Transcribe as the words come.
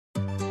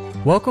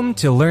Welcome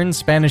to Learn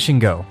Spanish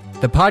and Go,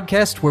 the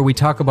podcast where we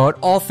talk about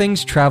all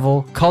things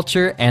travel,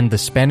 culture, and the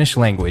Spanish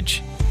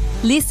language.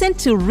 Listen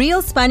to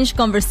real Spanish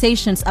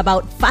conversations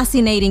about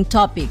fascinating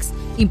topics,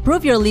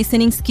 improve your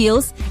listening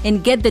skills,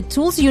 and get the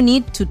tools you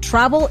need to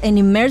travel and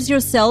immerse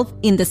yourself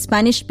in the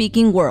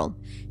Spanish-speaking world.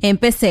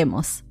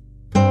 Empecemos.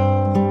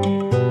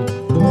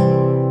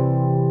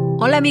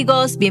 Hola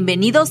amigos,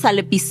 bienvenidos al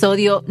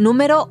episodio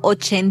número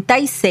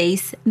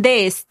 86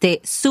 de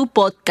su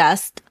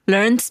podcast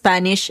Learn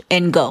Spanish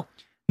and Go.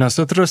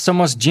 Nosotros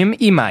somos Jim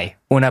y Mai,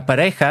 una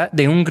pareja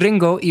de un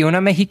gringo y una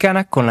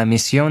mexicana con la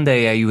misión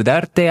de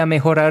ayudarte a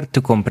mejorar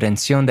tu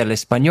comprensión del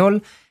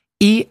español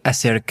y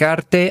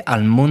acercarte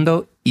al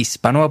mundo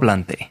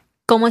hispanohablante.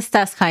 ¿Cómo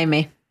estás,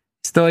 Jaime?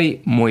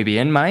 Estoy muy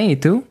bien, Mai, ¿y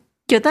tú?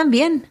 Yo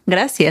también,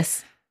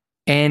 gracias.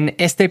 En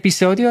este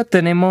episodio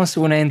tenemos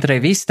una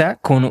entrevista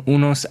con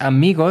unos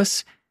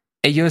amigos.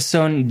 Ellos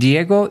son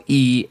Diego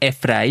y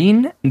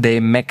Efraín de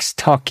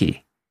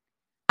Mextalkie.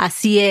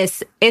 Así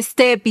es,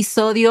 este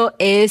episodio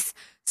es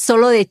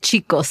solo de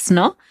chicos,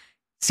 ¿no?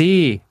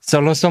 Sí,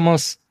 solo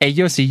somos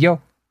ellos y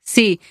yo.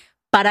 Sí,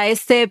 para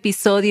este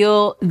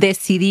episodio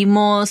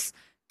decidimos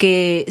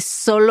que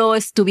solo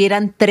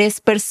estuvieran 3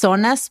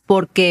 personas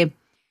porque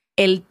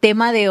el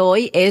tema de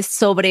hoy es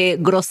sobre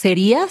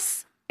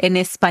groserías en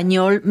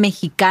español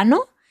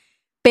mexicano,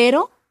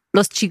 pero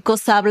los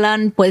chicos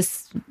hablan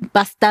pues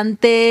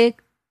bastante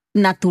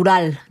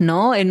natural,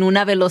 ¿no? En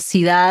una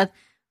velocidad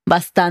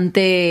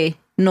bastante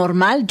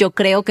normal. Yo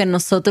creo que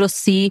nosotros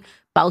sí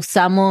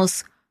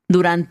pausamos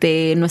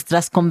durante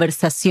nuestras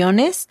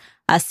conversaciones,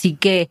 así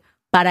que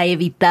para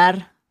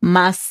evitar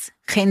más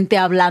gente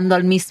hablando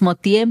al mismo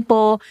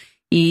tiempo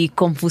y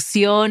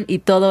confusión y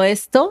todo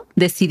esto,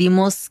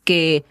 decidimos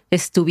que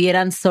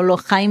estuvieran solo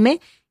Jaime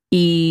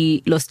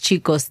y los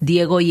chicos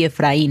Diego y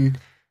Efraín.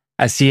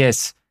 Así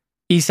es.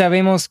 Y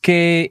sabemos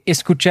que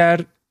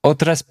escuchar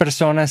otras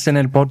personas en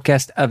el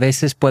podcast a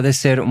veces puede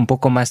ser un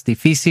poco más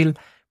difícil.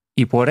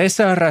 Y por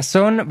esa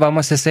razón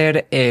vamos a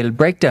hacer el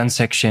breakdown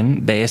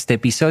section de este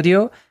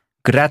episodio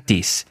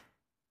gratis.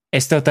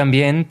 Esto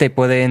también te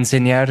puede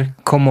enseñar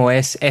cómo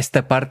es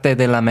esta parte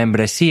de la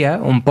membresía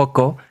un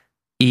poco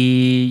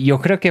y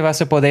yo creo que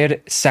vas a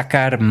poder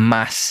sacar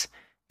más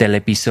del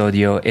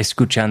episodio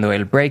escuchando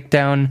el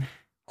breakdown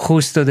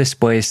justo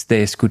después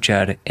de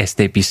escuchar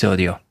este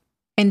episodio.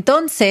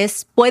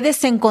 Entonces,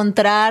 puedes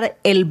encontrar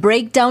el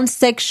breakdown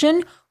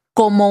section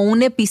como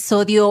un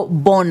episodio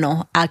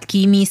bono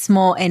aquí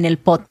mismo en el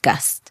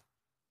podcast.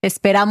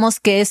 Esperamos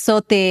que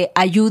eso te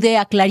ayude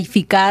a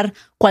clarificar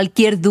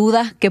cualquier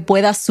duda que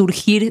pueda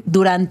surgir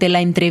durante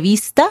la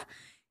entrevista.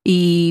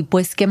 Y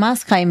pues, ¿qué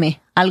más, Jaime?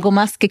 ¿Algo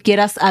más que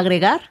quieras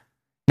agregar?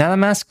 Nada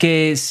más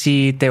que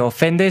si te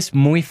ofendes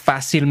muy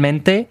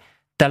fácilmente,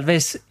 tal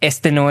vez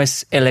este no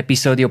es el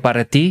episodio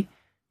para ti.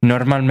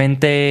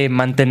 Normalmente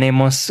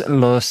mantenemos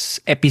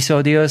los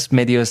episodios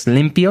medios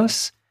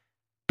limpios,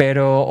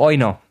 pero hoy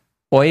no.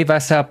 Hoy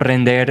vas a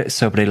aprender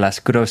sobre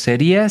las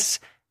groserías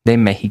de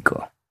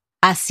México.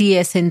 Así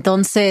es,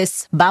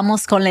 entonces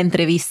vamos con la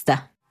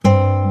entrevista.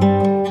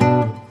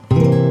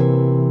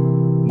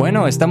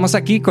 Bueno, estamos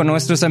aquí con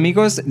nuestros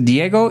amigos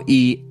Diego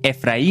y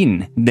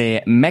Efraín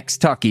de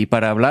Mextalkie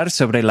para hablar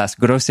sobre las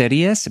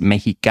groserías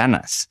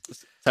mexicanas.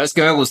 ¿Sabes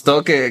qué me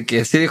gustó?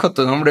 Que sí dijo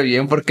tu nombre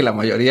bien porque la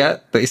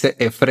mayoría te dice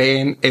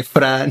Efraín,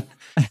 Efran.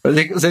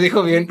 Se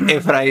dijo bien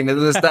Efraín,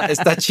 entonces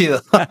está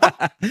chido.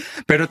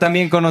 Pero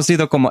también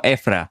conocido como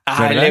Efra.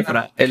 Ah,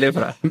 el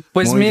Efra.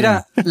 Pues Muy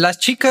mira, las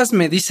chicas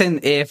me dicen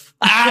Ef.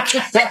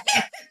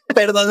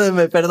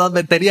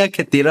 Perdón, tenía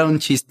que tirar un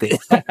chiste.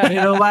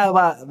 Pero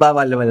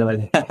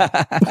vale.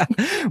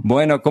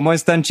 Bueno, ¿cómo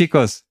están,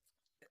 chicos?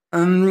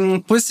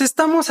 Pues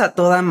estamos a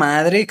toda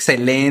madre,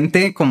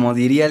 excelente, como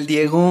diría el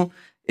Diego.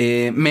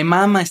 Me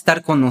mama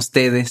estar con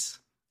ustedes.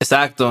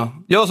 Exacto.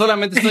 Yo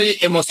solamente estoy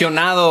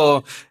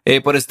emocionado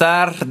por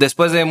estar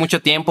después de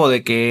mucho tiempo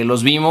de que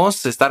los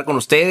vimos, estar con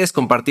ustedes,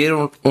 compartir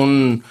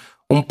un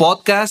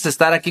podcast,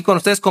 estar aquí con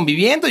ustedes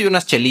conviviendo y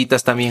unas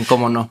chelitas también,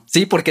 ¿cómo no?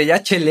 Sí, porque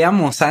ya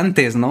cheleamos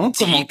antes, ¿no?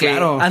 Sí, Como que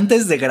claro.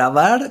 antes de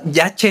grabar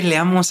ya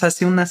cheleamos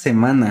hace unas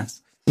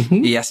semanas.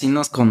 Y así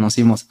nos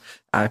conocimos.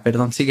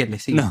 Perdón, síguele.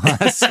 No,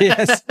 así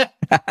es.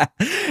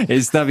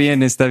 Está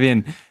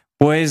bien.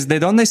 Pues, ¿de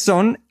dónde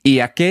son y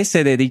a qué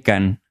se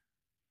dedican?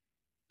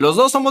 Los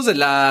dos somos de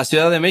la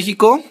Ciudad de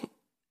México.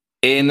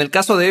 En el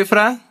caso de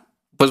Efra,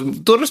 pues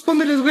tú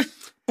respóndeles, güey.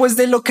 Pues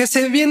de lo que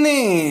se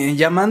viene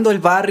llamando el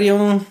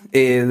barrio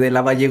de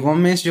la Valle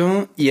Gómez,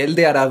 yo y el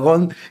de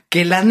Aragón,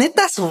 que la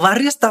neta su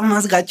barrio está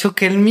más gacho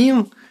que el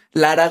mío.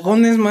 La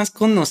Aragón es más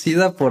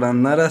conocida por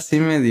andar así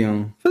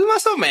medio... Pues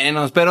más o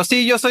menos, pero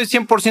sí, yo soy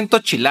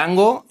 100%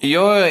 chilango.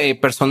 Yo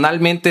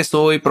personalmente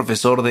soy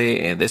profesor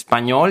de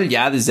español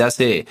ya desde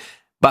hace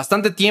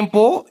bastante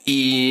tiempo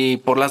y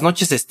por las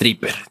noches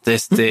stripper. No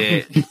es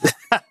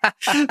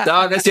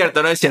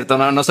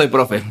cierto. No soy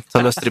profe,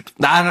 solo stripper.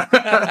 No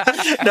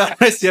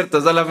es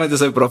cierto. Solamente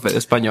soy profe de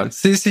español.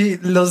 Sí.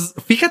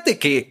 Fíjate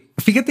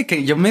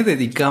que yo me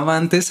dedicaba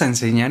antes a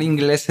enseñar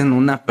inglés en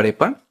una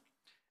prepa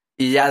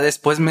Y ya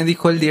después me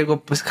dijo el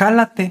Diego, pues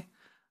jálate.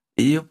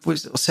 Y yo,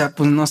 pues, o sea,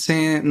 pues no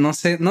sé,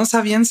 no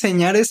sabía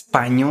enseñar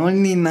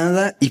español ni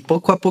nada. Y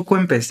poco a poco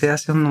empecé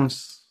hace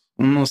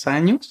unos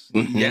años.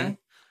 Ujú. Ya.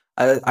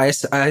 A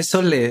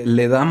eso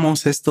le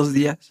damos estos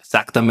días.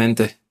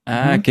 Exactamente.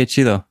 Ah, Ujú. qué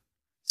chido.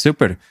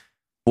 Súper.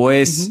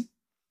 Pues, Ujú.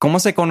 ¿cómo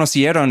se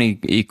conocieron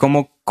y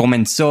cómo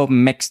comenzó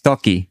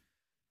Mextalkie?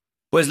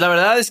 Pues la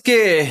verdad es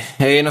que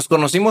nos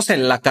conocimos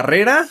en la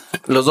carrera,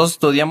 los dos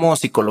estudiamos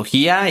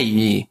psicología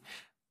y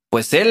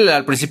pues él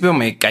al principio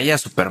me caía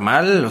súper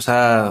mal, o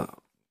sea,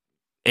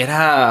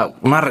 era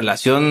una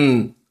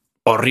relación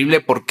horrible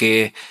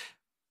porque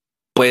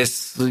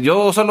pues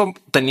yo solo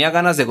tenía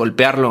ganas de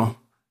golpearlo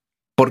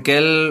porque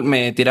él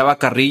me tiraba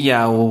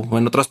carrilla o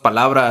en otras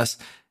palabras,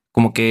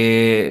 como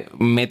que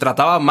me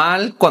trataba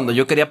mal cuando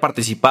yo quería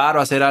participar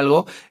o hacer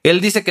algo. Él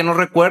dice que no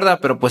recuerda,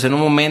 pero pues en un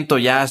momento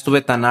ya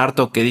estuve tan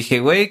harto que dije,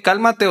 güey,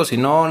 cálmate o si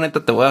no,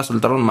 neta, te voy a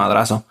soltar un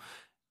madrazo.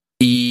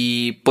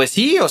 Y pues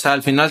sí, o sea,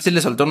 al final sí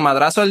le soltó un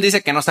madrazo. Él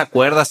dice que no se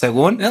acuerda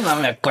según. Yo no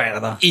me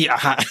acuerdo. Y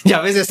ajá,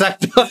 ya ves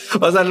exacto.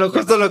 O sea,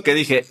 justo lo que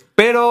dije.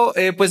 Pero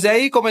pues de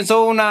ahí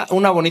comenzó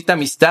una bonita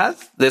amistad.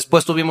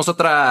 Después tuvimos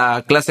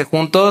otra clase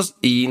juntos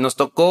y nos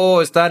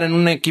tocó estar en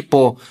un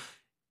equipo.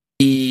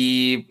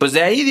 Y pues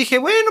de ahí dije,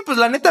 bueno, pues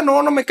la neta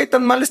no me cae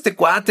tan mal este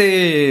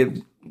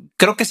cuate.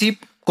 Creo que sí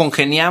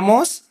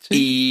congeniamos. Sí.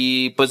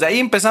 Y pues de ahí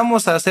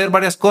empezamos a hacer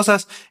varias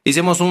cosas.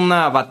 Hicimos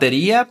una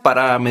batería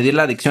para medir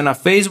la adicción a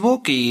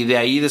Facebook y de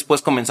ahí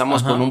después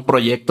comenzamos Ajá. con un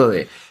proyecto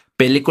de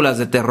películas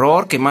de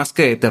terror, que más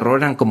que de terror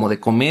eran como de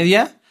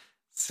comedia.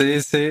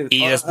 Sí, sí.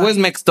 Y después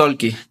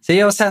Mextalkie.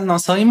 Sí, o sea,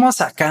 nos oímos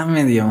acá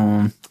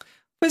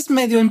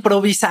medio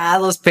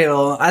improvisados,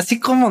 pero así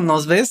como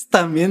nos ves,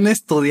 también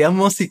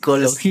estudiamos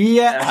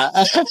psicología.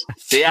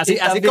 Sí, así Y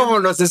también- como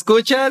nos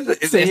escuchan,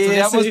 Sí,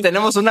 estudiamos, sí.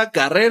 tenemos una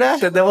carrera.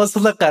 Tenemos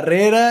una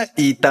carrera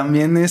y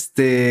también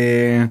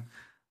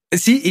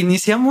sí,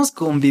 iniciamos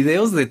con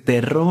videos de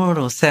terror,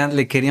 o sea,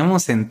 le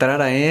queríamos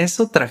entrar a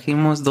eso,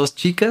 trajimos 2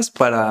 chicas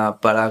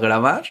para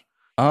grabar.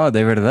 Oh,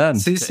 de verdad.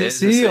 Sí, Sí, sí,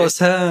 sí, sí, sí. o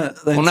sea,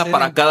 en Una serio.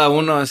 para cada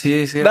uno,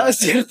 así. Sí. No es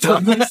cierto,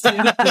 no es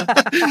cierto.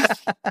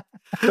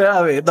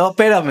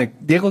 Espérame,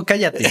 Diego,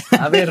 cállate.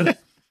 A ver,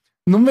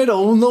 número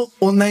 1,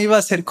 una iba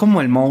a ser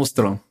como el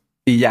monstruo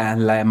y ya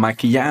la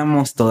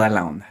maquillamos toda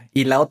la onda.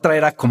 Y la otra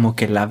era como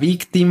que la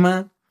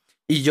víctima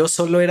y yo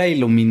solo era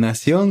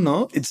iluminación,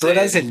 ¿no? Y tú Sí.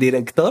 eras el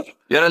director.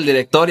 Yo era el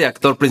director y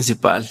actor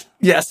principal.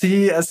 Y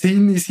así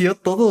inició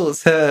todo. O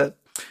sea,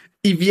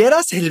 y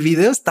vieras el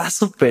video, está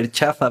súper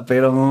chafa,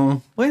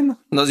 pero bueno.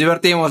 Nos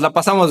divertimos, la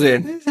pasamos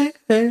bien. Sí.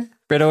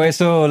 Pero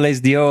eso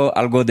les dio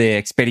algo de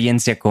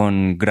experiencia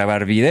con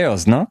grabar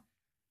videos, ¿no?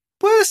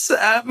 Pues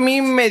a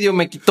mí medio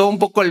me quitó un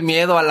poco el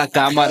miedo a la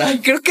cámara.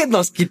 Creo que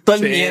nos quitó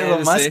el Sí, miedo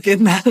más sí. que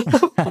nada.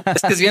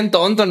 Es que es bien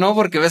tonto, ¿no?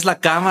 Porque ves la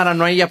cámara,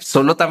 no hay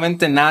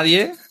absolutamente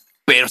nadie,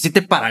 pero sí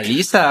te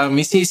paraliza. A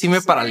mí sí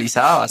me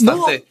paralizaba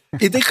bastante. No,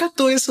 y deja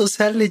todo eso, o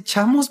sea, le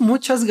echamos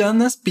muchas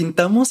ganas,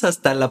 pintamos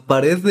hasta la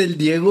pared del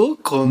Diego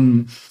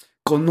con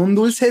un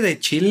dulce de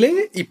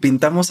chile y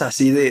pintamos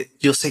así de,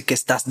 yo sé que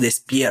estás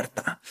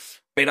despierta,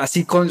 pero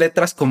así con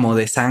letras como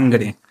de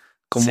sangre,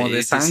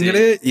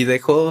 y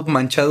dejó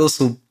manchado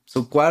su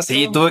cuarto.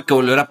 Sí, tuve que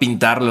volver a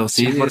pintarlo,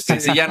 sí, Sí,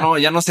 porque sí. sí, ya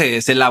no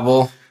se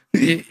lavó.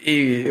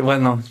 Y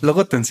bueno,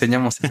 luego te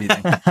enseñamos el video.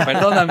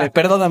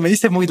 Perdóname,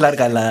 hice muy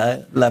larga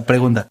la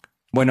pregunta.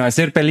 Bueno,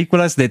 hacer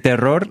películas de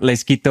terror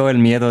les quitó el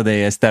miedo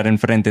de estar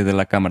enfrente de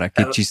la cámara.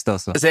 Qué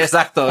chistoso. Sí,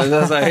 exacto,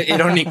 eso es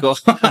irónico,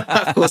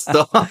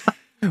 justo.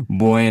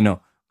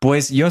 Bueno,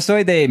 pues yo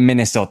soy de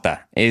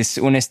Minnesota. Es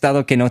un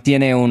estado que no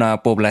tiene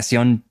una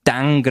población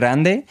tan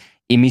grande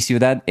y mi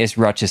ciudad es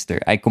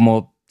Rochester. Hay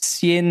como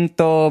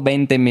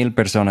 120,000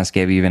 personas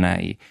que viven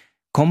ahí.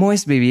 ¿Cómo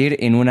es vivir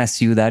en una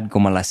ciudad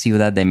como la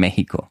Ciudad de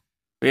México?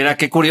 Mira,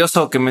 qué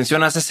curioso que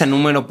mencionas ese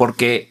número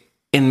porque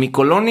en mi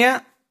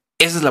colonia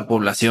esa es la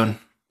población.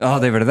 Oh,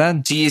 ¿de verdad?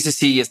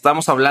 Sí,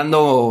 estamos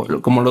hablando,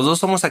 como los dos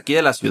somos aquí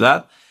de la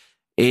ciudad.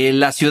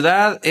 La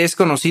ciudad es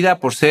conocida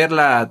por ser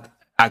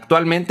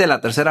actualmente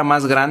la tercera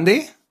más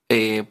grande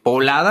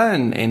poblada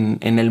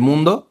en el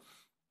mundo.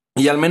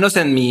 Y al menos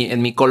en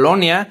mi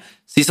colonia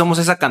sí somos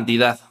esa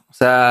cantidad. O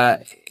sea,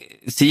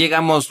 sí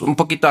llegamos un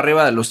poquito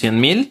arriba de los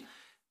 100,000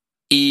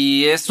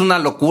 y es una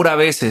locura a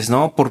veces,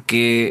 ¿no?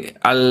 Porque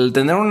al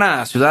tener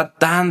una ciudad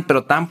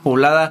pero tan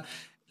poblada,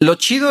 lo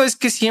chido es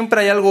que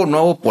siempre hay algo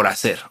nuevo por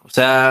hacer. O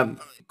sea,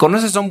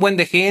 conoces a un buen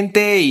de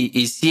gente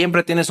y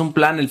siempre tienes un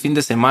plan el fin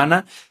de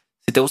semana.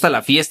 Si te gusta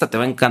la fiesta, te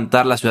va a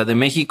encantar la Ciudad de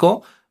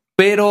México,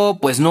 pero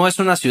pues no es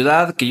una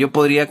ciudad que yo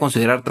podría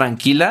considerar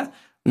tranquila.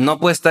 No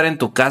puedes estar en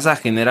tu casa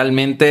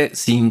generalmente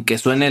sin que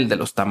suene el de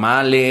los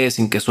tamales,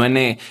 sin que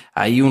suene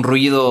ahí un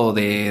ruido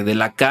de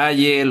la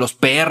calle, los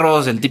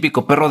perros, el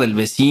típico perro del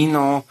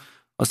vecino.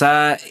 O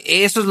sea,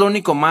 eso es lo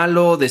único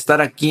malo de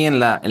estar aquí en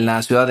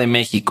la Ciudad de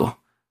México.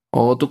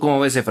 ¿O tú cómo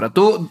ves, Efra?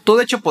 Tú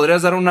de hecho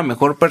podrías dar una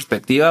mejor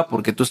perspectiva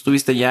porque tú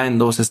estuviste ya en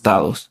 2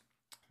 estados.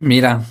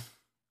 Mira,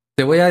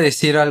 te voy a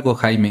decir algo,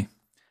 Jaime.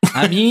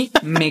 A mí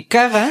me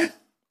caga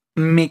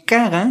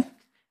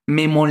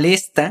me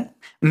molesta,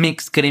 me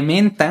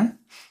excrementa,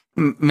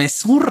 me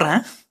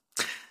zurra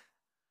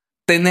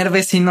tener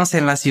vecinos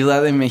en la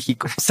Ciudad de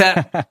México. O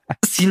sea,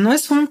 si no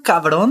es un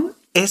cabrón,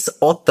 es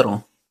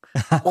otro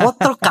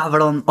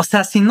cabrón. O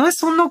sea, si no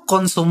es uno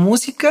con su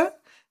música,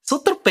 es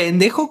otro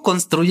pendejo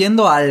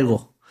construyendo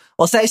algo.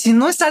 O sea, y si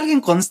no es alguien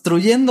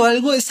construyendo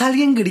algo, es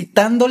alguien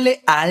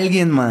gritándole a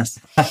alguien más.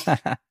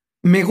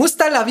 ¿Me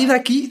gusta la vida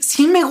aquí?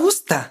 Sí, me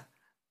gusta.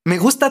 ¿Me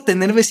gusta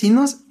tener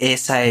vecinos?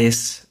 Esa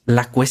es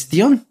la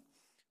cuestión.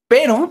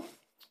 Pero,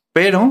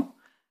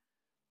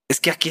 es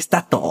que aquí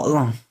está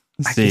todo.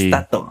 Aquí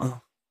está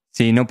todo.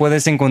 Sí, no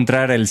puedes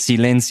encontrar el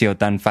silencio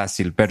tan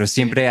fácil, pero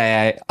siempre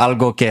hay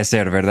algo que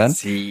hacer, ¿verdad?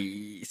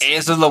 Sí.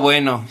 Eso es lo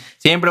bueno.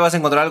 Siempre vas a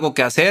encontrar algo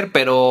que hacer,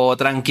 pero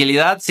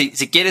tranquilidad. Si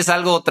quieres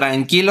algo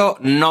tranquilo,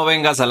 no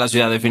vengas a la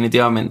ciudad,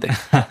 definitivamente.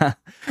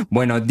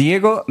 Bueno,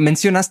 Diego,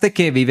 mencionaste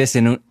que vives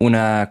en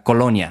una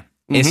colonia.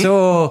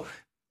 Eso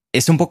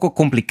es un poco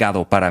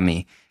complicado para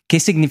mí. ¿Qué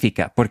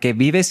significa? Porque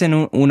vives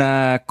en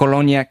una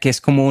colonia que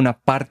es como una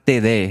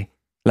parte de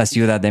la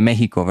Ciudad de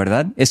México,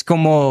 ¿verdad? Es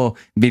como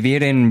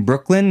vivir en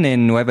Brooklyn,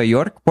 en Nueva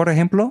York, por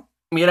ejemplo.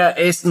 Mira,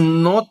 es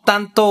no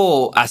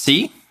tanto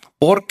así,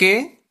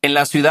 porque en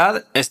la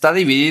ciudad está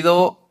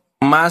dividido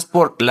más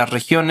por las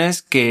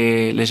regiones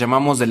que les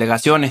llamamos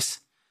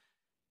delegaciones.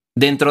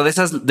 Dentro de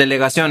esas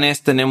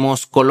delegaciones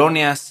tenemos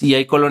colonias y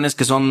hay colonias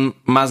que son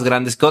más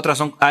grandes que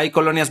otras. Hay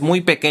colonias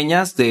muy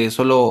pequeñas de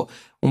solo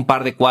un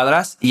par de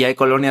cuadras y hay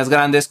colonias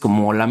grandes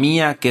como la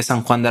mía, que es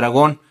San Juan de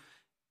Aragón.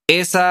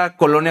 Esa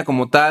colonia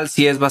como tal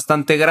sí es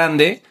bastante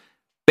grande,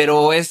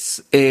 pero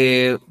es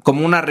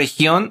como una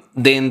región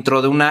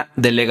dentro de una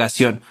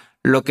delegación.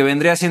 Lo que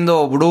vendría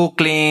siendo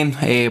Brooklyn,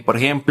 por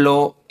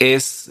ejemplo,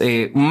 es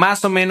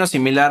más o menos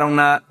similar a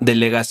una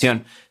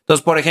delegación.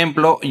 Entonces, por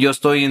ejemplo, yo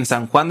estoy en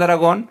San Juan de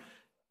Aragón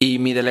y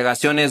mi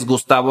delegación es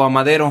Gustavo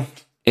Amadero.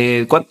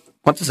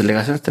 ¿Cuántas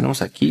delegaciones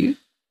tenemos aquí?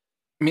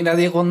 Mira,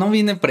 Diego, no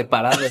vine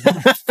preparado.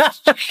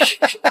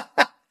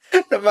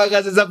 No me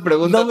hagas esa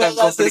pregunta. No me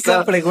hagas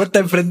esa pregunta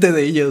enfrente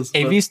de ellos.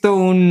 He visto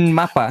un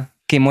mapa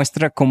que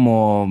muestra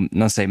como,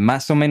 no sé,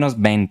 más o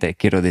menos 20,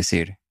 quiero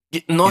decir.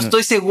 No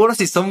estoy seguro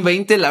si son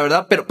 20, la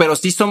verdad, pero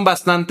sí son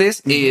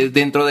bastantes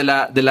dentro de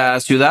la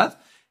ciudad.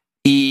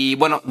 Y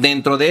bueno,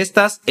 dentro de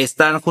estas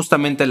están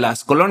justamente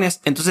las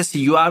colonias. Entonces,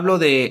 si yo hablo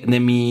de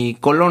mi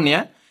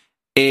colonia,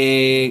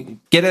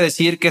 quiere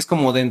decir que es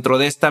como dentro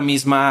de esta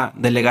misma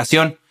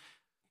delegación.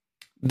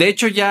 De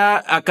hecho,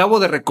 ya acabo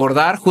de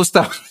recordar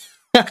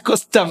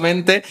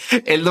justamente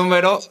el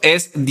número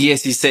es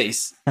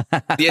 16.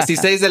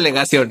 16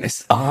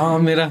 delegaciones. Ah,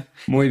 mira.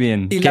 Muy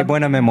bien. Qué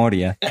buena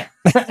memoria.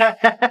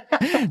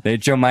 De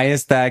hecho, Maya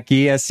está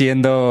aquí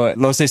haciendo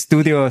los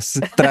estudios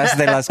tras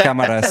de las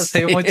cámaras.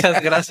 Sí,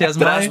 muchas gracias,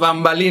 Tras Maya.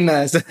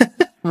 bambalinas.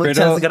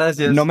 Muchas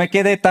gracias. No me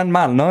quedé tan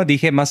mal, ¿no?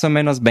 Dije más o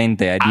menos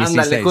 20 a 16.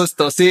 Ándale,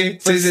 justo, sí.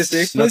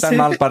 Sí. No tan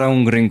mal para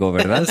un gringo,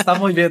 ¿verdad? Está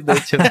muy bien, de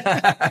hecho.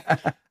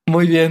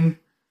 Muy bien.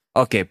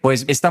 Ok,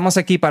 pues estamos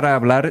aquí para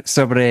hablar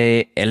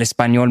sobre el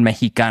español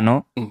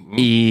mexicano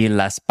y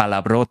las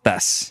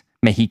palabrotas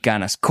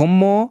mexicanas.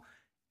 ¿Cómo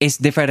es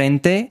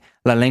diferente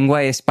la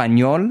lengua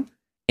español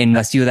en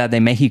la Ciudad de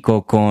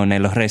México con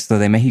el resto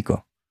de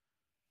México?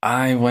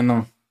 Ay,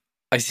 bueno,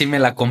 ahí sí me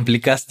la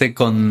complicaste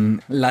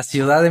con la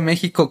Ciudad de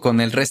México,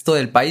 con el resto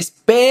del país,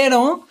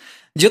 pero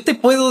yo te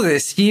puedo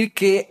decir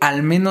que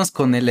al menos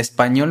con el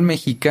español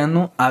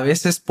mexicano a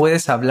veces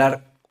puedes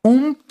hablar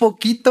un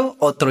poquito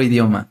otro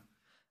idioma.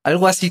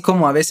 Algo así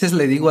como a veces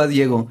le digo a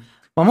Diego,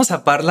 vamos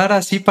a hablar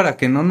así para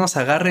que no nos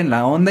agarren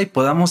la onda y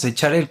podamos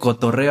echar el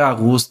cotorreo a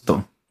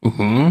gusto.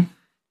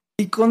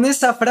 Y con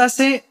esa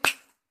frase,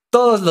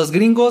 todos los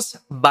gringos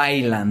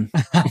bailan.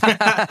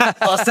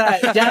 O sea,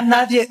 ya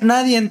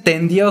nadie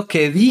entendió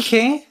qué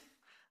dije.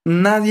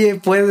 Nadie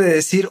puede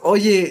decir,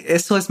 oye,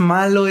 eso es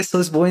malo,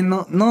 eso es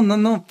bueno.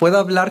 No. Puedo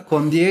hablar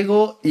con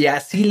Diego y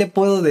así le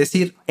puedo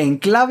decir en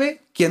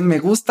clave quién me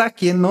gusta,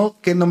 quién no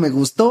me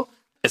gustó.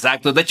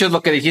 Exacto, de hecho es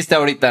lo que dijiste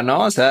ahorita,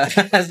 ¿no? O sea,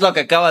 es lo que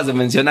acabas de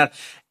mencionar.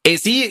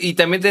 Sí, y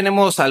también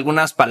tenemos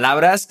algunas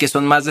palabras que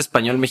son más de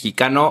español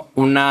mexicano.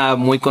 Una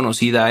muy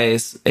conocida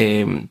es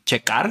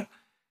checar,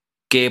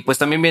 que pues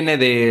también viene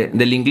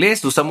del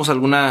inglés. Usamos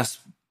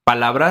algunas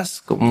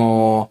palabras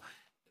como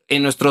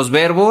en nuestros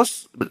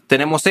verbos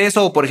tenemos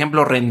eso, o por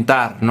ejemplo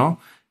rentar, ¿no?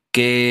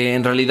 Que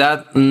en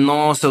realidad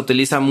no se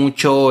utiliza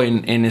mucho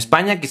en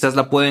España, quizás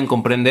la pueden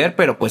comprender,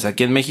 pero pues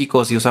aquí en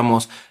México sí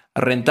usamos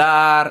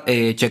rentar,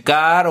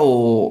 checar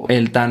o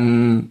el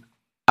tan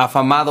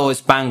afamado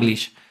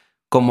Spanglish,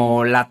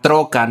 como la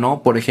troca,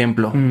 ¿no? Por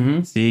ejemplo.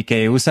 Sí,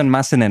 que usan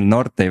más en el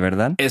norte,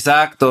 ¿verdad?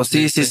 Exacto,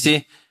 sí.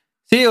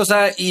 Sí, o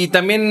sea, y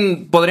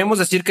también podríamos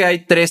decir que hay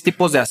 3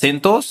 tipos de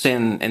acentos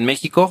en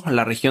México: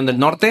 la región del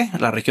norte,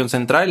 la región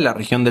central y la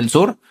región del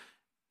sur.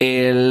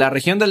 La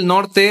región del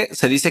norte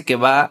se dice que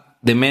va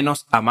de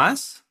menos a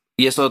más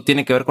y eso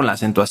tiene que ver con la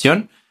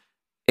acentuación.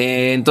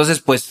 Entonces,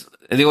 pues,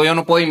 digo, yo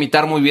no puedo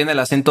imitar muy bien el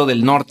acento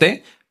del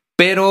norte,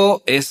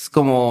 pero es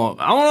como,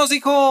 vámonos,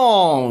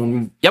 hijo,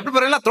 ya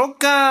preparé la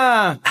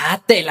troca. Ah,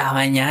 te la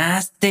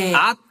bañaste.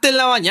 Ah, te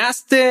la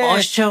bañaste.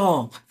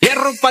 Ocho.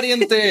 Fierro,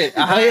 pariente.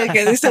 Ajá. Oye,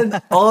 que dicen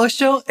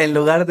ocho en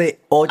lugar de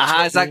ocho.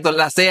 Ajá, exacto.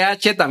 La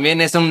CH también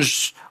es un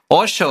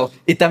ocho.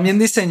 Y también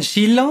dicen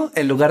chilo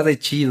en lugar de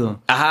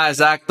chido. Ajá,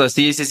 exacto.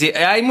 Sí.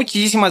 Hay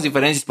muchísimas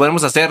diferencias.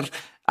 Podemos hacer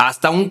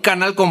hasta un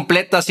canal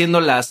completo haciendo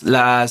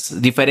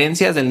las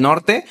diferencias del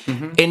norte.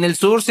 En el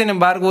sur, sin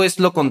embargo, es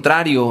lo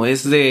contrario.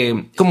 Es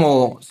de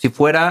como si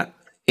fuera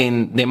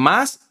de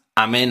más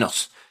a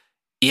menos.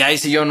 Y ahí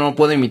sí yo no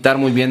puedo imitar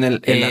muy bien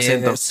el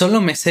acento.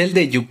 Solo me sé el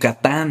de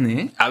Yucatán,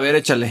 ¿eh? A ver,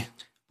 échale.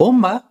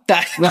 Bomba.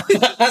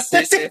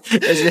 Sí.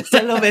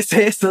 Solo me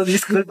sé eso,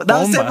 disculpa.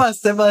 No, Bomba.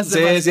 sé más. Sí,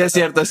 es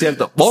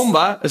cierto.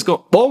 Bomba. Es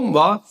como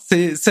bomba.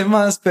 Sí, sé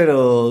más,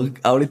 pero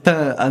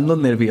ahorita ando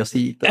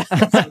nerviosito.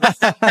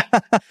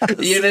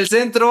 Y en el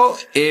centro,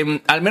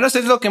 al menos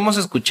es lo que hemos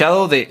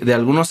escuchado de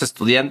algunos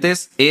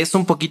estudiantes, es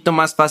un poquito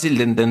más fácil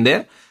de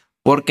entender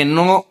porque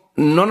no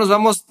nos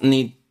vamos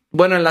ni...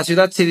 Bueno, en la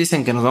ciudad sí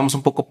dicen que nos vamos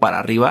un poco para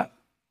arriba,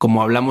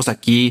 como hablamos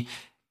aquí.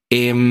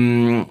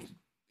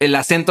 El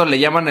acento le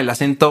llaman el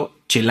acento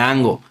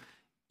chilango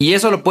y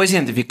eso lo puedes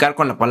identificar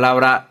con la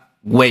palabra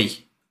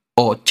güey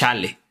o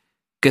chale,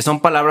 que son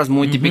palabras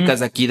muy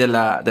típicas de aquí de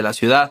la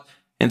ciudad.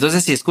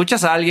 Entonces, si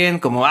escuchas a alguien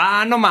como,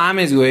 no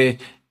mames, güey,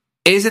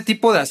 ese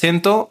tipo de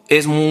acento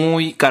es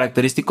muy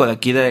característico de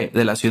aquí de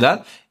la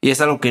ciudad y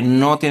es algo que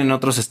no tienen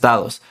otros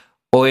estados.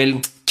 O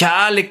el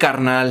chale,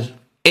 carnal.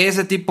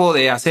 Ese tipo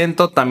de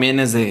acento también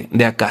es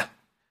de acá.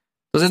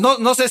 Entonces,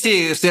 no sé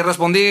si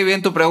respondí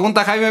bien tu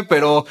pregunta, Jaime,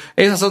 pero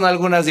esas son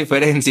algunas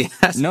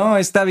diferencias. No,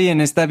 está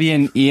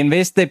bien. Y en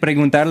vez de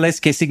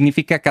preguntarles qué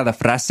significa cada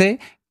frase,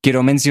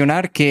 quiero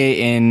mencionar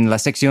que en la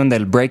sección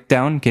del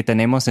breakdown que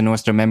tenemos en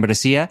nuestra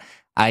membresía,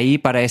 ahí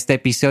para este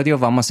episodio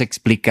vamos a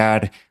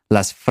explicar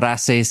las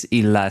frases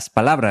y las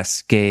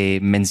palabras que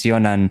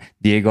mencionan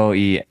Diego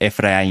y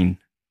Efraín.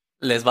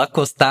 Les va a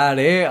costar,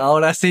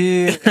 ahora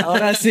sí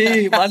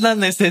van a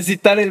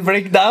necesitar el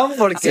breakdown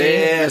porque...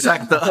 Sí,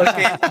 exacto.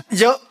 Porque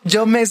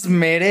yo me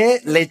esmeré,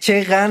 le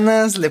eché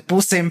ganas, le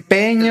puse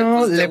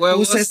empeño, le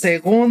puse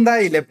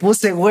segunda y le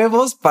puse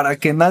huevos para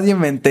que nadie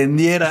me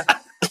entendiera.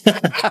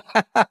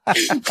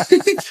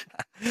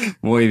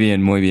 Muy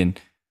bien.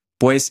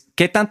 Pues,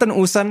 ¿qué tanto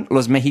usan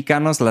los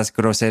mexicanos las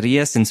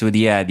groserías en su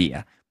día a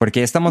día?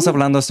 Porque estamos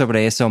hablando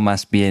sobre eso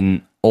más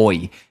bien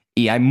hoy.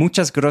 Y hay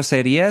muchas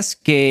groserías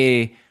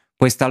que...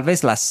 pues tal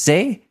vez las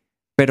sé,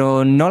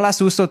 pero no las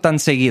uso tan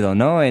seguido,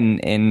 ¿no?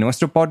 En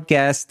nuestro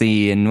podcast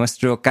y en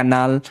nuestro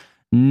canal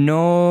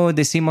no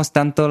decimos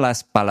tanto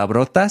las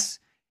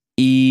palabrotas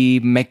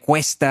y me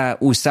cuesta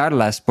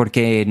usarlas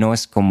porque no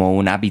es como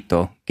un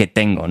hábito que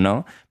tengo,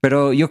 ¿no?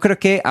 Pero yo creo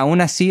que aún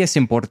así es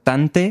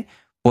importante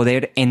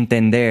poder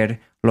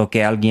entender lo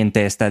que alguien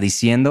te está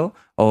diciendo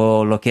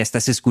o lo que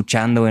estás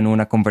escuchando en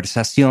una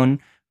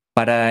conversación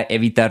para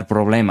evitar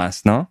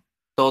problemas, ¿no?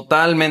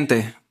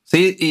 Totalmente.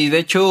 Sí, y de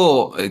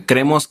hecho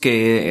creemos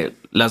que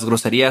las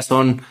groserías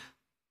son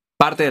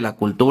parte de la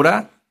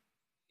cultura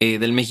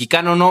del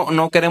mexicano.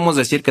 No queremos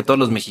decir que todos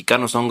los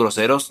mexicanos son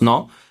groseros,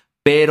 no,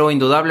 pero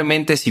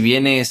indudablemente si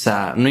vienes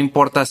no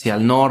importa si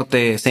al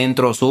norte,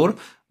 centro o sur,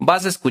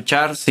 vas a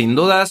escuchar sin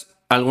dudas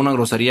alguna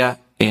grosería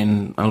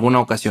en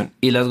alguna ocasión.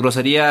 Y las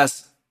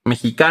groserías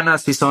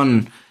mexicanas sí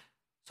son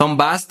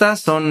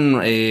vastas,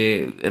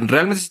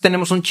 realmente sí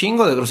tenemos un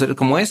chingo de groserías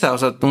como esa, o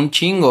sea, un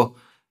chingo.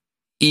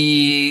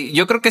 Y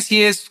yo creo que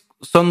sí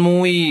son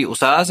muy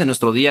usadas en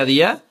nuestro día a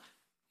día.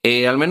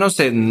 Al menos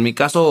en mi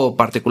caso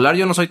particular,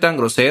 yo no soy tan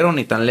grosero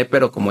ni tan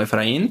lépero como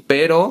Efraín,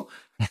 pero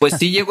pues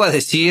sí llego a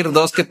decir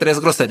 2 que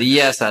 3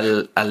 groserías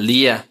al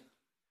día.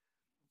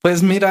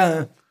 Pues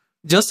mira,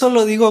 yo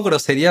solo digo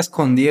groserías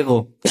con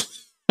Diego.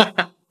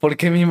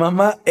 Porque mi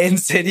mamá en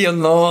serio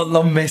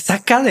no me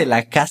saca de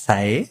la casa,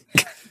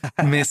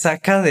 me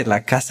saca de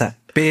la casa.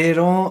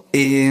 Pero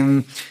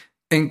en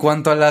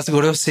cuanto a las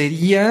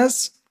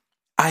groserías...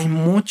 hay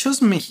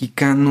muchos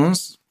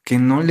mexicanos que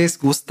no les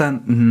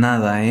gustan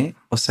nada,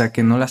 o sea,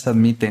 que no las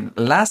admiten.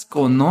 Las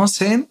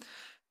conocen,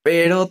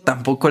 pero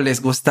tampoco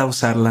les gusta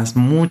usarlas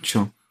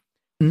mucho.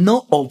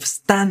 No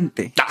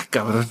obstante,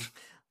 Cabrón.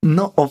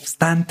 No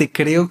obstante,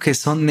 creo que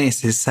son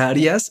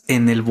necesarias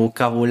en el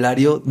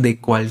vocabulario de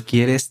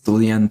cualquier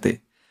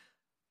estudiante.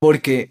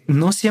 Porque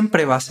no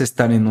siempre vas a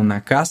estar en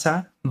una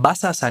casa,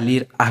 vas a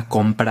salir a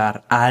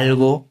comprar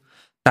algo,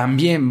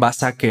 también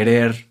vas a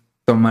querer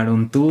tomar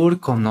un tour,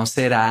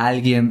 conocer a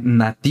alguien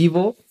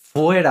nativo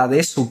fuera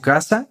de su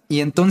casa y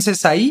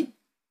entonces ahí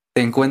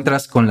te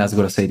encuentras con las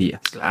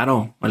groserías.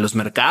 Claro, en los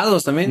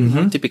mercados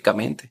también,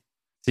 típicamente.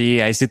 Sí,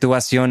 hay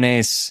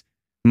situaciones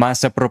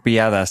más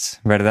apropiadas,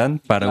 ¿verdad?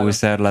 Para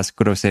usar las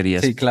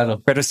groserías. Sí,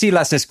 claro. Pero sí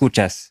las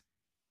escuchas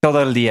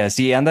todo el día.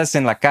 Si andas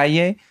en la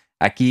calle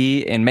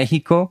aquí en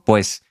México,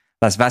 pues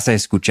las vas a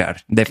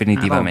escuchar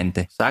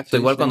definitivamente. Claro, exacto.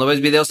 Igual cuando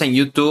ves videos en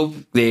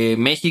YouTube de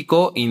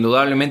México,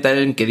 indudablemente hay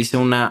alguien que dice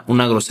una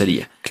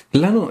grosería.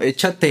 Claro,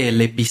 échate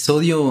el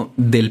episodio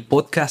del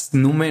podcast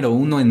número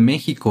 1 en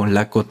México,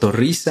 La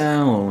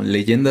Cotorrisa o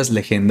Leyendas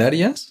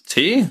Legendarias.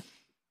 Sí,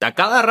 a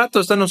cada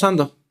rato están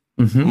usando.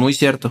 Muy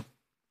cierto.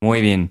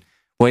 Muy bien.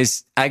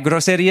 Pues, ¿hay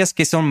groserías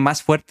que son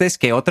más fuertes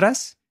que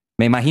otras?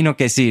 Me imagino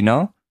que sí,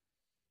 ¿no?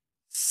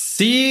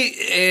 Sí,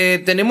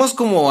 tenemos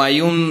como ahí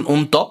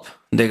un top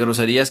de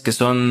groserías que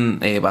son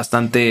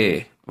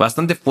bastante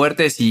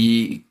fuertes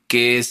y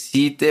que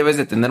sí debes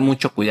de tener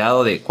mucho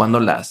cuidado de cuando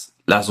las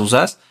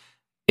usas.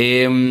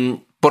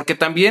 Porque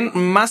también,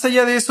 más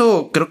allá de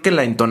eso, creo que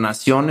la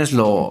entonación es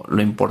lo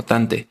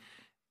importante.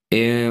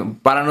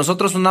 Para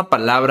nosotros una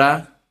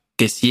palabra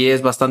que sí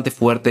es bastante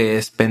fuerte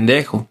es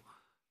pendejo.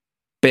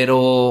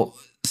 Pero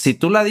si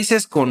tú la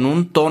dices con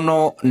un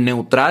tono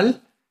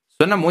neutral,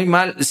 suena muy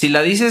mal. Si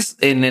la dices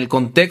en el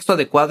contexto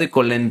adecuado y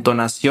con la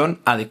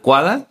entonación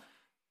adecuada,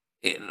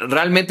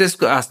 realmente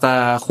es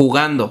hasta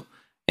jugando.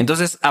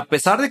 Entonces, a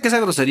pesar de que esa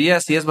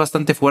grosería sí es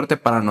bastante fuerte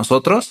para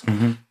nosotros,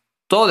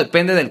 todo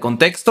depende del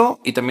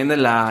contexto y también de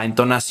la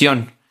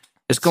entonación.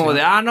 Es como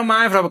de, no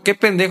mames, qué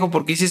pendejo,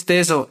 ¿por qué hiciste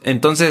eso?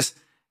 Entonces,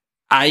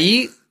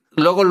 ahí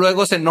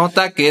luego se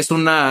nota que es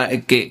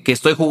que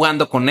estoy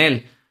jugando con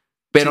él.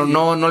 Pero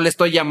no le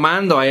estoy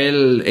llamando a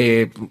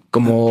él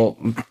como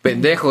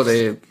pendejo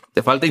de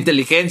falta de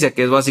inteligencia,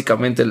 que es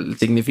básicamente el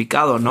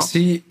significado, ¿no?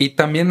 Sí, y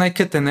también hay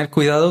que tener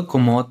cuidado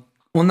como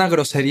una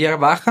grosería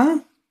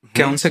baja,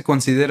 que aún se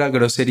considera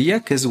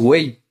grosería, que es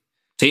güey.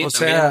 Sí, o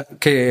sea,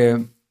 que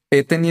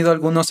he tenido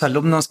algunos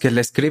alumnos que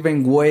le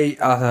escriben güey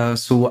a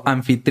su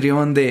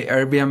anfitrión de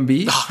Airbnb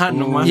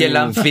y el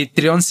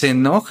anfitrión se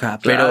enoja.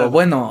 Claro. Pero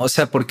bueno, o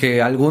sea,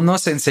 porque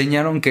algunos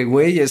enseñaron que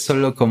güey es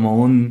solo como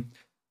un...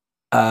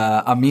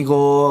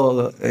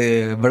 amigo,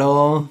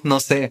 bro, no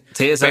sé.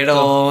 Sí, exacto.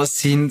 Pero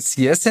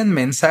si es en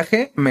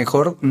mensaje,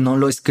 mejor no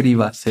lo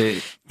escribas.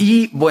 Sí.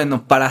 Y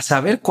bueno, para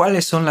saber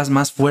cuáles son las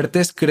más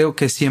fuertes, creo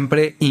que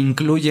siempre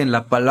incluyen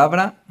la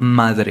palabra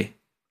madre.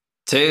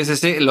 Sí.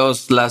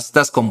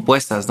 Estas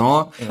compuestas,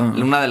 ¿no?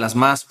 Una de las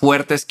más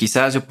fuertes,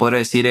 quizás yo podría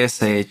decir,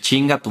 es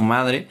chinga tu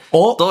madre.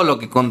 O todo lo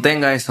que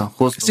contenga eso,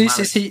 justo.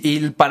 Sí.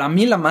 Y para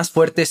mí la más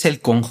fuerte es el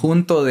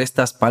conjunto de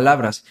estas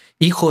palabras.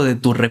 Hijo de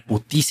tu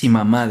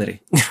reputísima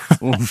madre.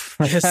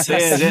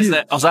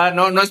 O sea,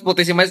 no es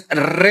putísima, es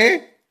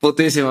re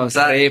putísima. O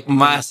sea,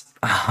 más.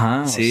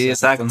 Ajá. Sí,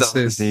 exacto.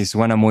 Entonces... Sí,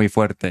 suena muy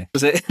fuerte.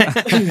 Sí.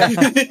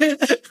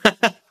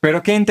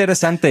 Pero qué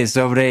interesante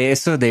sobre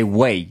eso de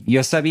güey.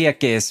 Yo sabía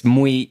que es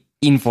muy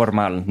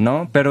informal,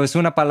 ¿no? Pero es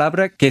una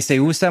palabra que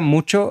se usa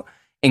mucho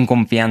en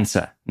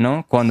confianza,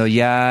 ¿no? Cuando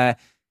ya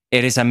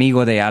eres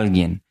amigo de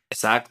alguien.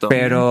 Exacto.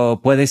 Pero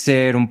puede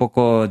ser un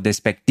poco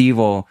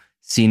despectivo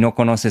si no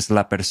conoces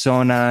la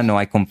persona, no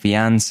hay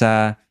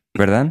confianza,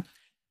 ¿verdad?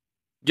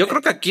 Yo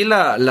creo que aquí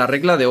la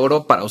regla de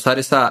oro para usar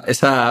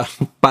esa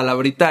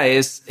palabrita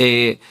es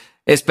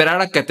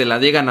esperar a que te la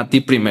digan a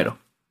ti primero.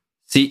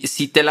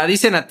 Si te la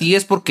dicen a ti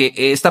es porque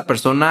esta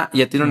persona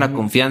ya tiene una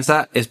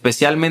confianza,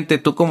 especialmente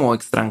tú como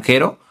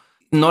extranjero.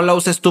 No la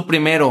uses tú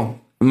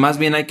primero. Más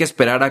bien hay que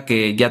esperar a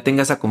que ya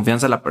tenga esa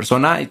confianza la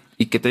persona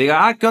y que te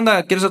diga, ¿qué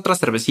onda? ¿Quieres otra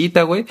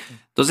cervecita, güey?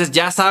 Entonces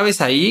ya sabes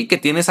ahí que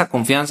tiene esa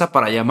confianza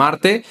para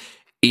llamarte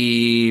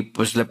y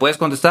pues le puedes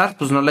contestar,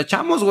 pues nos la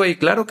echamos, güey.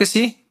 Claro que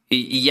sí.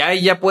 Y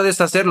ya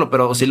puedes hacerlo,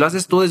 pero si lo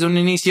haces tú desde un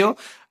inicio,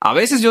 a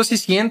veces yo sí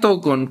siento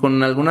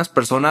con algunas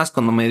personas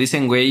cuando me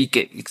dicen güey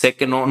que sé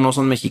que no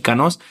son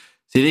mexicanos,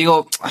 si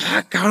digo,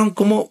 cabrón,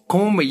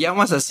 ¿cómo me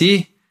llamas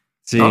así?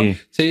 Sí. ¿No?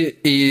 Sí,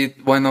 y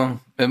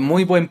bueno,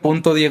 muy buen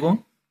punto,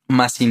 Diego.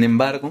 Más sin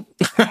embargo,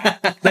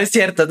 no es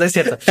cierto.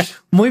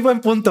 Muy buen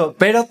punto,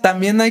 pero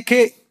también hay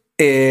que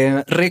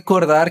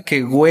recordar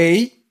que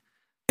güey,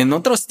 en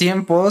otros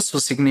tiempos su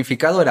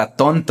significado era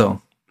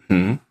tonto.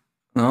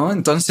 ¿No?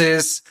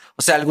 Entonces,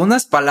 o sea,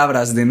 algunas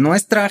palabras de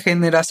nuestra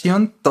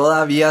generación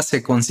todavía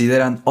se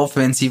consideran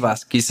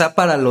ofensivas. Quizá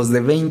para los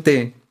de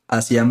 20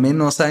 hacia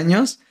menos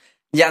años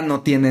ya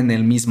no tienen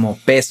el mismo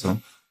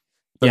peso.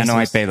 Entonces, ya no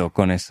hay pedo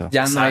con eso.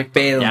 Ya no hay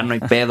pedo. Ya no hay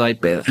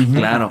pedo.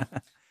 Claro.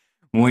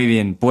 Muy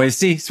bien. Pues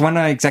sí,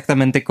 suena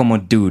exactamente como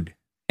dude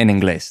en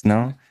inglés,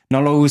 ¿no?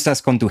 No lo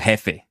usas con tu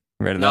jefe,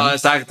 ¿verdad? No,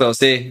 exacto,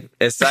 sí,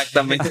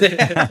 exactamente.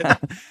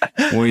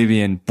 Muy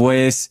bien,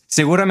 pues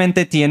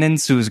seguramente tienen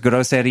sus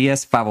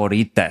groserías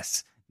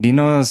favoritas.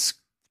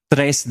 Dinos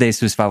 3 de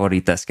sus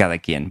favoritas cada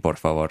quien, por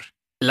favor.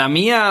 La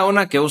mía,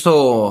 una que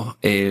uso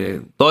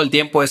todo el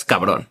tiempo es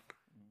cabrón.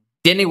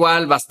 Tiene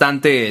igual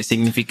bastante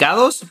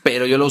significados,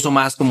 pero yo lo uso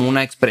más como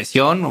una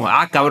expresión.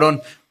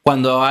 Cabrón,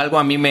 cuando algo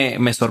a mí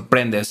me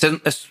sorprende.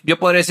 Yo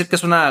podría decir que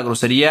es una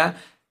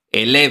grosería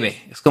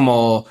leve. Es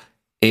como...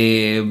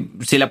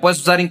 si la puedes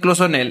usar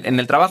incluso en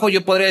el trabajo,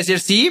 yo podría decir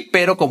sí,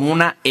 pero como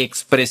una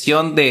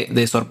expresión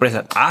de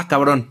sorpresa.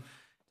 Cabrón.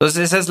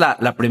 Entonces esa es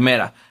la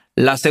primera.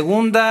 La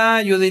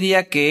segunda yo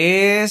diría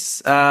que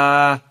es...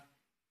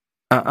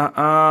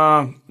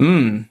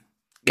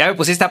 Ya me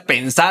pusiste a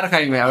pensar,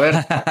 Jaime. A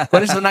ver,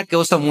 ¿cuál es una que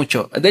uso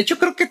mucho? De hecho,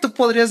 creo que tú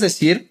podrías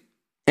decir,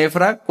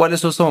 Efra,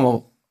 ¿cuáles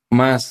uso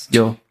más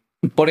yo?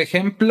 Por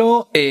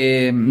ejemplo,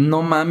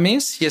 no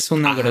mames, si es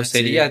una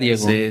grosería, sí,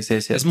 Diego.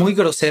 Sí, Es muy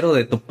grosero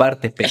de tu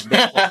parte,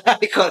 pendejo.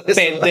 Hijo de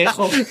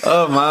Pendejo.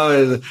 Oh,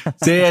 mames.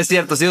 Sí, es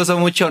cierto. Sí uso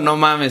mucho no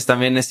mames,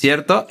 también es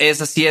cierto.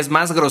 Esa sí es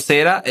más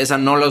grosera. Esa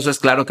no la uso, es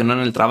claro que no en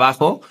el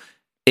trabajo.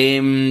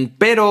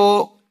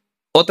 Pero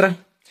otra.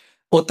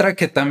 Otra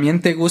que también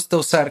te gusta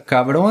usar,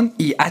 cabrón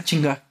y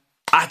chinga.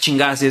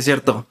 Chingada, sí es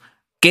cierto.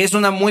 Que es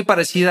una muy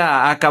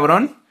parecida a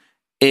cabrón.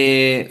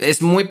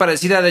 Es muy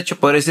parecida. De hecho,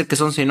 podría decir que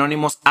son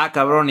sinónimos a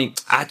cabrón y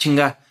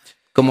chinga.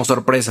 Como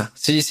sorpresa.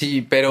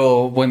 Sí,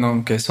 pero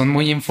bueno, que son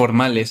muy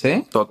informales,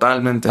 ¿eh?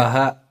 Totalmente.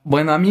 Ajá.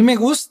 Bueno, a mí me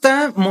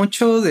gusta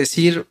mucho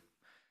decir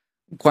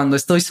cuando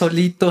estoy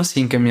solito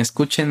sin que me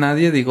escuche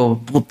nadie, digo,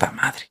 puta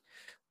madre.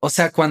 O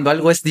sea, cuando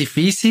algo es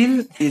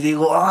difícil y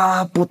digo,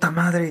 puta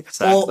madre.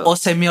 O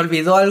se me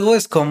olvidó algo,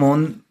 es como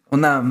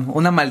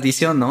una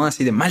maldición, ¿no?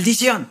 Así de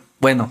maldición.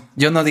 Bueno,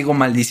 yo no digo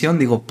maldición,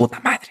 digo puta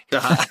madre.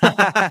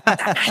 Puta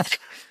madre.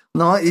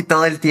 ¿No? Y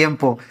todo el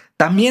tiempo.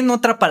 También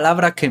otra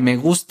palabra que me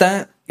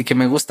gusta y que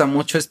me gusta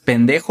mucho es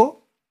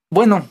pendejo.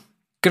 Bueno,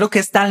 creo que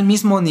está al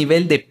mismo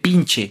nivel de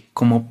pinche,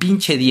 como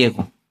pinche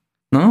Diego,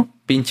 ¿no?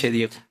 Pinche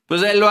Diego.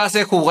 Pues él lo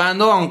hace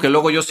jugando, aunque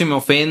luego yo sí me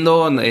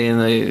ofendo,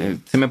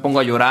 sí me pongo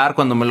a llorar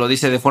cuando me lo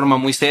dice de forma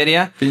muy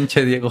seria.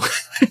 Pinche Diego.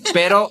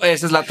 Pero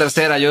esa es la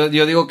tercera. Yo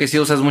digo que sí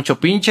usas mucho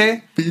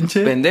pinche,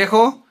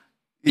 pendejo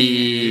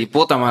y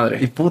puta madre.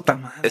 Y puta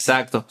madre.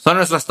 Exacto. Son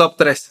nuestras top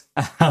 3.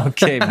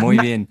 Ok, muy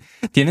bien.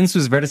 ¿Tienen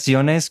sus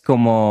versiones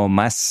como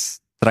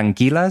más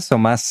tranquilas o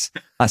más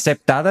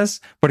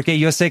aceptadas? Porque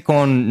yo sé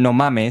con no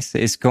mames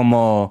es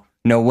como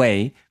no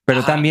way,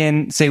 pero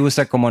también se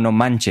usa como no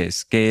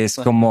manches, que es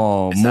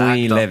como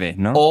muy leve,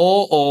 ¿no?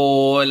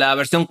 O la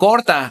versión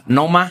corta,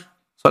 no ma,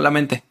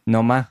 solamente.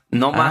 No ma.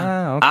 No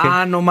ma.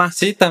 Okay. No ma.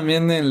 Sí,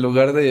 también en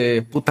lugar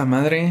de puta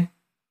madre.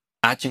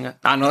 Chinga.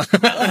 No.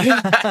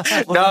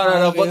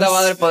 no. Puta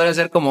madre podría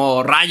ser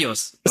como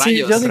rayos. Sí,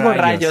 yo digo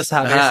rayos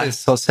a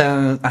veces. O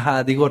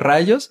sea, digo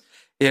rayos.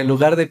 Y en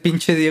lugar de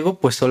pinche Diego,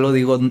 pues solo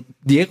digo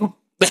Diego.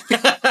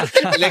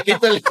 Le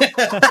quito el...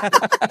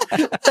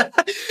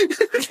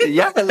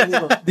 Ya le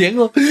digo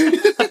Diego.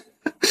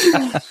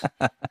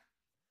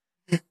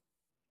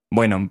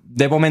 Bueno,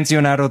 debo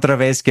mencionar otra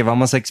vez que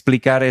vamos a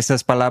explicar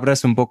esas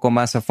palabras un poco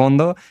más a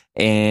fondo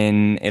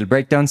en el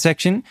breakdown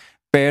section,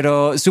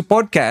 pero su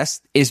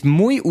podcast es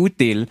muy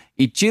útil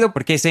y chido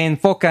porque se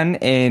enfocan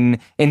en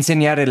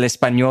enseñar el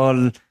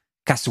español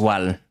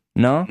casual,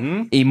 ¿no?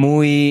 Y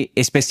muy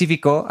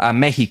específico a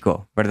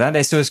México, ¿verdad?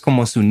 Eso es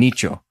como su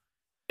nicho.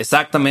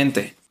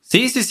 Exactamente.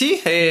 Sí.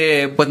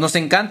 Pues nos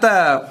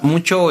encanta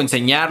mucho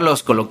enseñar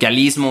los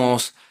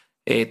coloquialismos,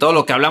 todo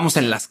lo que hablamos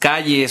en las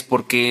calles,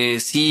 porque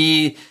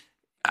sí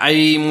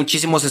hay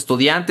muchísimos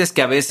estudiantes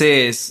que a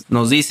veces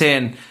nos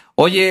dicen,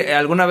 oye,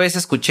 alguna vez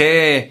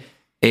escuché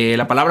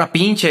la palabra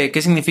pinche,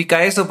 ¿qué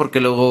significa eso?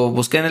 Porque lo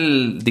busqué en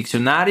el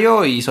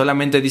diccionario y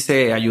solamente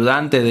dice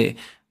ayudante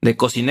de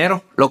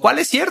cocinero, lo cual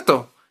es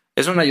cierto.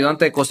 Es un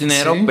ayudante de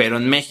cocinero, sí, pero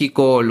en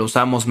México lo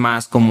usamos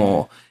más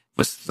como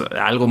pues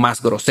algo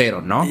más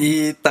grosero, ¿no?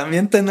 Y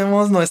también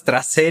tenemos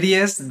nuestras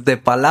series de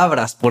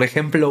palabras, por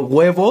ejemplo,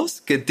 huevos,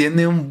 que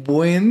tiene un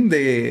buen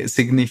de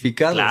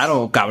significados.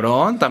 Claro,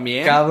 cabrón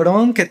también.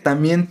 Cabrón que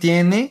también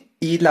tiene,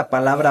 y la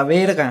palabra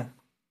verga.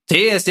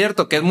 Sí, es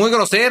cierto que es muy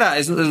grosera,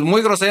 es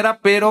muy grosera,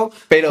 pero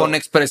con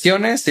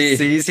expresiones, sí.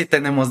 Sí,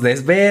 tenemos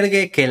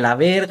desvergue, que la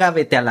verga,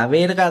 vete a la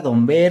verga,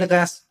 don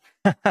vergas.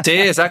 Sí,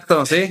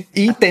 exacto, sí.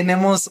 Y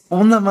tenemos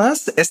una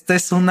más, este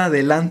es un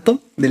adelanto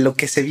de lo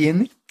que se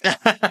viene.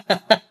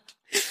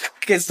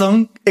 Que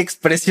son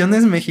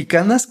expresiones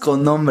mexicanas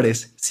con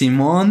nombres.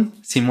 Simón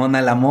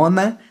a la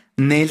Mona,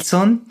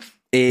 Nelson,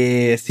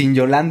 sin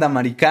Yolanda,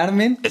 Mari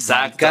Carmen.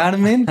 Exacto.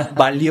 Carmen,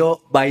 bailó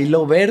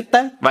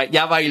Berta.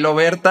 Ya bailó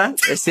Berta,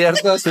 es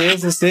cierto, sí.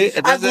 Entonces,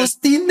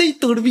 Agustín de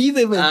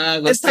Iturbide,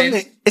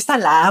 esta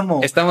la amo.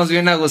 Estamos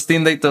bien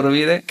Agustín de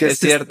Iturbide, que es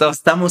cierto.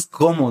 Estamos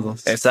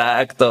cómodos.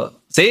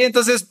 Exacto. Sí,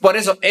 entonces por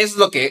eso es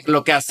lo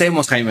que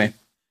hacemos, Jaime.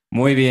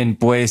 Muy bien,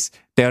 pues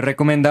te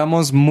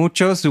recomendamos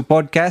mucho su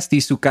podcast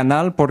y su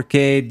canal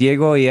porque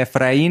Diego y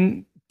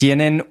Efraín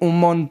tienen un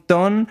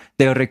montón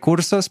de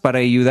recursos para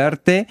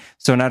ayudarte a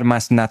sonar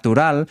más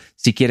natural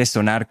si quieres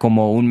sonar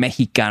como un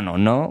mexicano,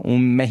 ¿no?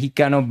 Un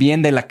mexicano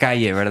bien de la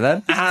calle,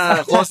 ¿verdad?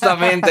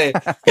 Justamente.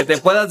 Que te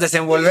puedas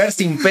desenvolver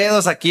sin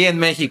pedos aquí en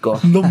México.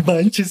 No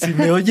manches, si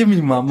me oye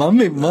mi mamá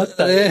me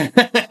mata.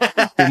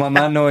 Tu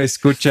mamá no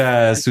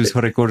escucha sus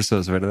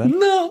recursos, ¿verdad?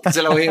 No.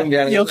 Se lo voy a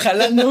enviar. Y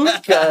ojalá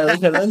nunca.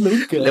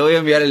 Le voy a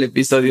enviar el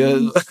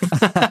episodio.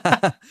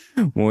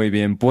 Muy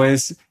bien,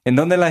 pues, ¿en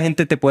dónde la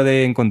gente te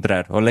puede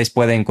encontrar o les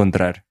puede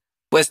encontrar?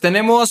 Pues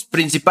tenemos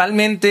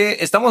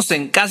principalmente, estamos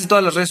en casi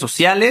todas las redes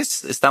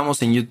sociales,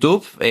 estamos en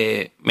YouTube,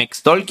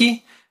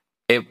 Mextalki,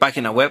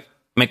 página web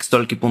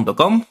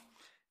mextalki.com,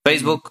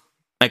 Facebook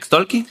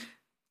Mextalki,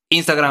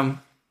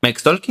 Instagram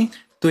Mextalki,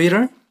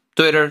 Twitter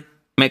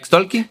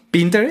Mextalki,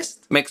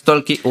 Pinterest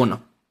Mextalki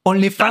 1.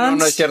 OnlyFans.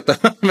 No es cierto.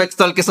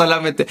 Mextalki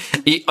solamente.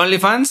 Y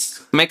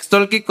OnlyFans,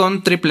 Mextalki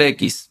con triple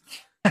X.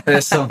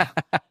 Eso.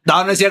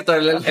 No, no es cierto.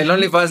 El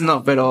OnlyFans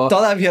no, pero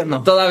Todavía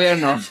no. todavía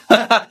no.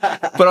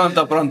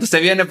 Pronto. Se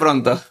viene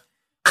pronto.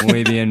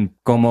 Muy bien.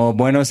 Como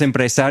buenos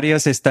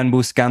empresarios están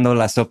buscando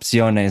las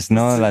opciones,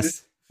 ¿no? Sí.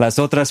 Las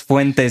otras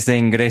fuentes de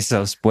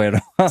ingresos, pero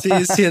Sí,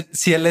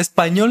 si el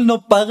español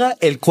no paga,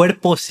 el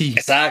cuerpo sí.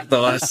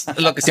 Exacto. Es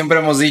lo que siempre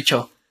hemos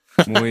dicho.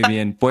 muy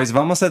bien. Pues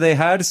vamos a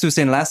dejar sus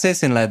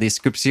enlaces en la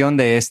descripción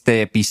de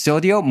este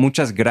episodio.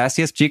 Muchas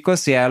gracias, chicos.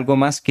 Si hay algo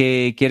más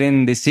que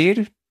quieren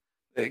decir.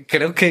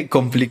 Creo que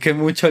compliqué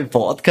mucho el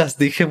podcast,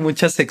 dije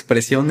muchas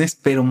expresiones,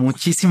 pero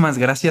muchísimas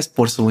gracias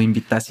por su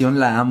invitación.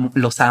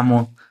 Los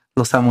amo,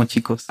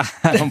 chicos.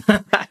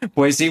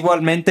 Pues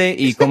igualmente,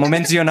 y como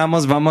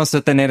mencionamos, vamos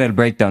a tener el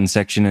breakdown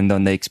section en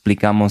donde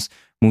explicamos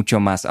mucho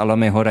más. A lo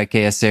mejor hay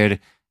que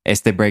hacer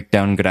este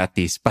breakdown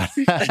gratis para...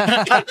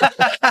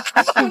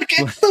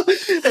 Porque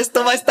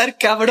esto va a estar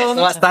cabrón.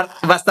 Va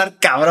a estar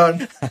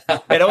cabrón.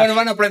 Pero bueno,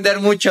 van a aprender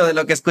mucho de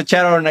lo que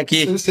escucharon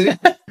aquí. Sí.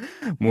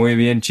 Muy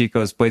bien,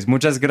 chicos. Pues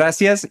muchas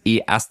gracias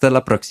y hasta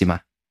la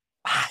próxima.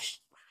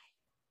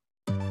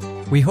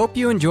 We hope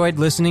you enjoyed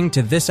listening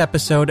to this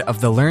episode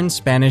of the Learn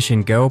Spanish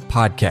and Go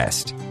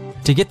podcast.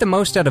 To get the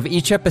most out of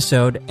each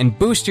episode and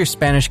boost your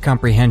Spanish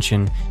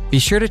comprehension, be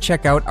sure to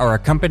check out our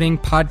accompanying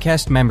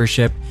podcast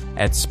membership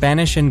at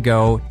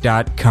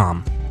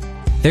SpanishAndGo.com.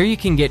 There you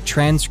can get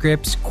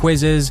transcripts,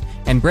 quizzes,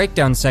 and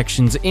breakdown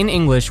sections in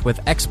English with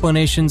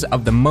explanations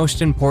of the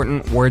most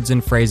important words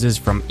and phrases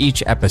from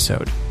each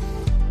episode.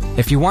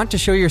 If you want to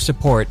show your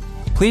support,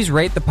 please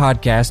rate the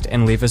podcast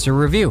and leave us a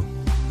review.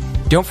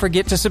 Don't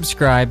forget to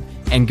subscribe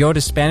and go to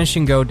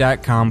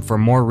SpanishAndGo.com for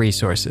more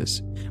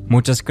resources.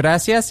 Muchas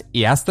gracias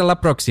y hasta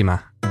la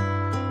próxima.